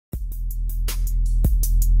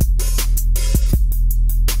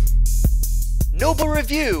Noble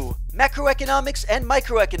Review, Macroeconomics and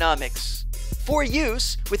Microeconomics. For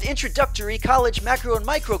use with introductory college macro and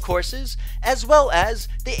micro courses, as well as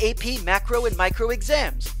the AP macro and micro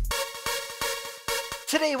exams.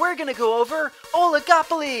 Today we're going to go over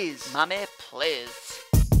oligopolies. Mommy, please.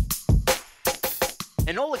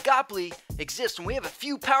 An oligopoly exists when we have a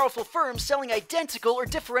few powerful firms selling identical or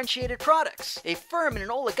differentiated products. A firm in an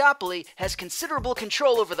oligopoly has considerable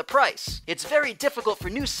control over the price. It's very difficult for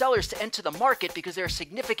new sellers to enter the market because there are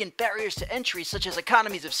significant barriers to entry such as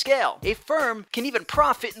economies of scale. A firm can even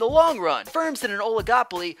profit in the long run. Firms in an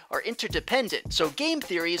oligopoly are interdependent, so game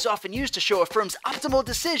theory is often used to show a firm's optimal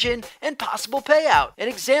decision and possible payout. An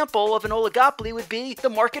example of an oligopoly would be the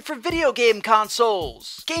market for video game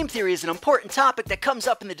consoles. Game theory is an important topic that comes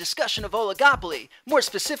up in the discussion of oligopoly. More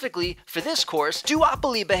specifically, for this course,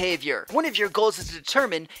 duopoly behavior. One of your goals is to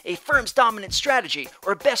determine a firm's dominant strategy,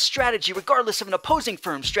 or best strategy regardless of an opposing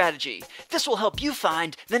firm's strategy. This will help you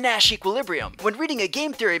find the Nash equilibrium. When reading a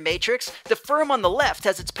game theory matrix, the firm on the left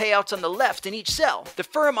has its payouts on the left in each cell. The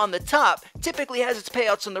firm on the top typically has its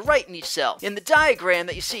payouts on the right in each cell. In the diagram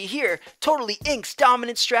that you see here, Totally Inc.'s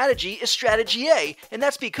dominant strategy is strategy A, and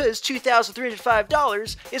that's because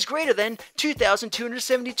 $2,305 is greater than $2,272,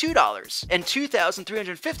 and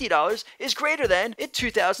 $2,350 is greater than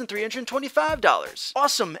 $2,325.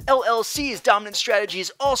 Awesome LLC's dominant strategy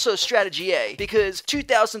is also strategy A, because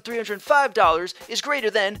 $2,305 is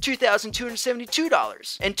greater than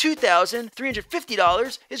 $2,272, and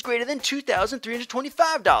 $2,350 is greater than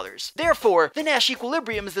 $2,325. Therefore, the Nash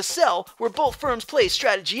equilibrium is the cell where both firms play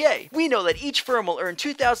strategy A. We know that each firm will earn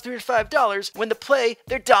 $2,305 when they play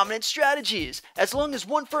their dominant strategies. As long as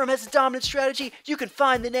one firm has a dominant strategy, you can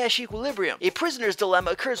find the Nash equilibrium. A prisoner's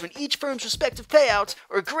dilemma occurs when each firm's respective payouts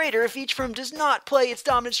are greater if each firm does not play its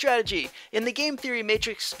dominant strategy. In the game theory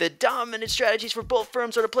matrix, the dominant strategies for both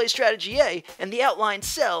firms are to play strategy A, and the outlined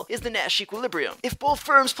cell is the Nash equilibrium. If both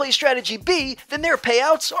firms play strategy B, then their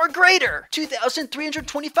payouts are greater,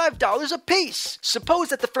 $2,325 apiece. Suppose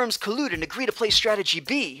that the firms collude and agree to play strategy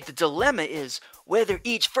B. The dilemma is whether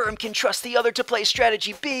each firm can trust the other to play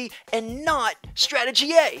strategy B and not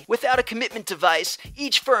strategy A. Without a commitment device,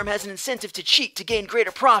 each firm has an incentive to cheat to gain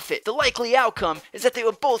greater profit. The likely outcome is that they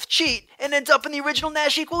will both cheat and end up in the original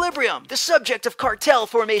Nash equilibrium. The subject of cartel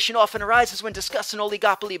formation often arises when discussing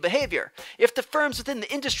oligopoly behavior. If the firms within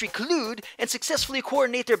the industry collude and successfully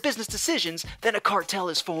coordinate their business decisions, then a cartel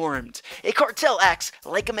is formed. A cartel acts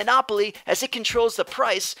like a monopoly as it controls the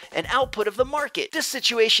price and output of the market. This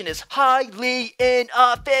situation is highly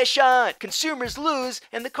inefficient. Consumers lose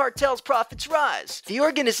and the cartel's profits rise. The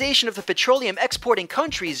Organization of the Petroleum Exporting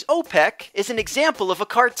Countries, OPEC, is an example of a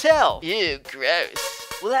cartel. Ew, gross.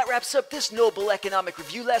 Well, that wraps up this Noble Economic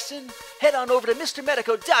Review lesson. Head on over to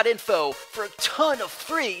mrmedico.info for a ton of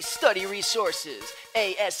free study resources.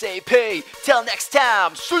 ASAP. Till next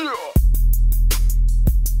time. See ya!